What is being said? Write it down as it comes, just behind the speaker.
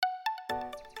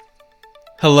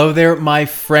Hello there, my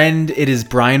friend. It is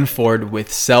Brian Ford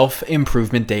with Self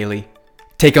Improvement Daily.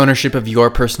 Take ownership of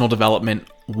your personal development,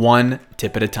 one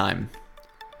tip at a time.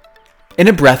 In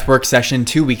a breathwork session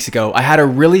 2 weeks ago, I had a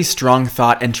really strong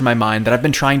thought enter my mind that I've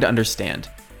been trying to understand.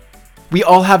 We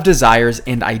all have desires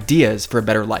and ideas for a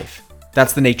better life.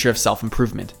 That's the nature of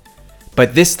self-improvement.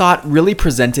 But this thought really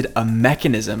presented a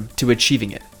mechanism to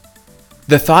achieving it.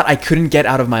 The thought I couldn't get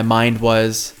out of my mind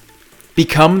was,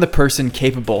 become the person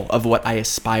capable of what I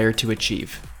aspire to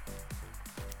achieve.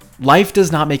 Life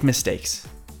does not make mistakes.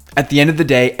 At the end of the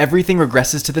day, everything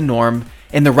regresses to the norm,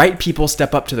 and the right people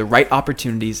step up to the right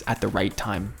opportunities at the right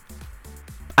time.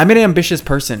 I'm an ambitious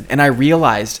person, and I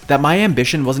realized that my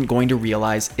ambition wasn't going to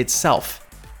realize itself.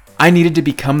 I needed to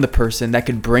become the person that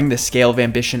could bring the scale of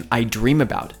ambition I dream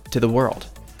about to the world.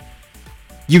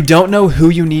 You don't know who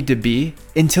you need to be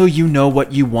until you know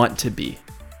what you want to be.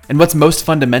 And what's most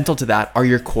fundamental to that are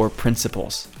your core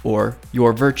principles, or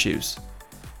your virtues.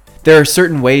 There are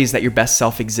certain ways that your best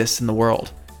self exists in the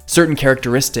world, certain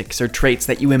characteristics or traits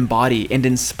that you embody and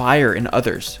inspire in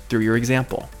others through your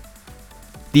example.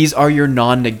 These are your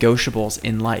non-negotiables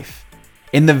in life,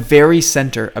 in the very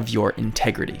center of your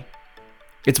integrity.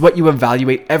 It's what you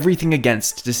evaluate everything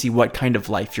against to see what kind of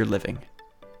life you're living.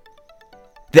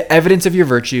 The evidence of your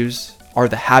virtues are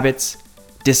the habits,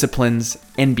 disciplines,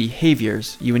 and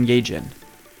behaviors you engage in.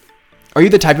 Are you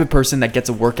the type of person that gets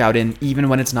a workout in even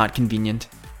when it's not convenient?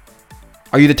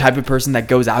 Are you the type of person that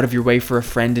goes out of your way for a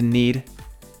friend in need?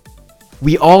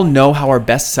 We all know how our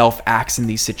best self acts in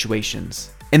these situations,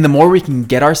 and the more we can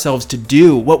get ourselves to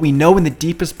do what we know in the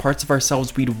deepest parts of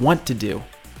ourselves we'd want to do,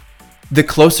 the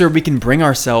closer we can bring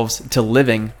ourselves to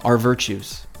living our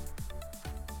virtues.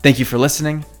 Thank you for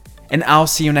listening, and I'll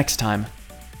see you next time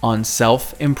on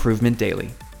Self Improvement Daily.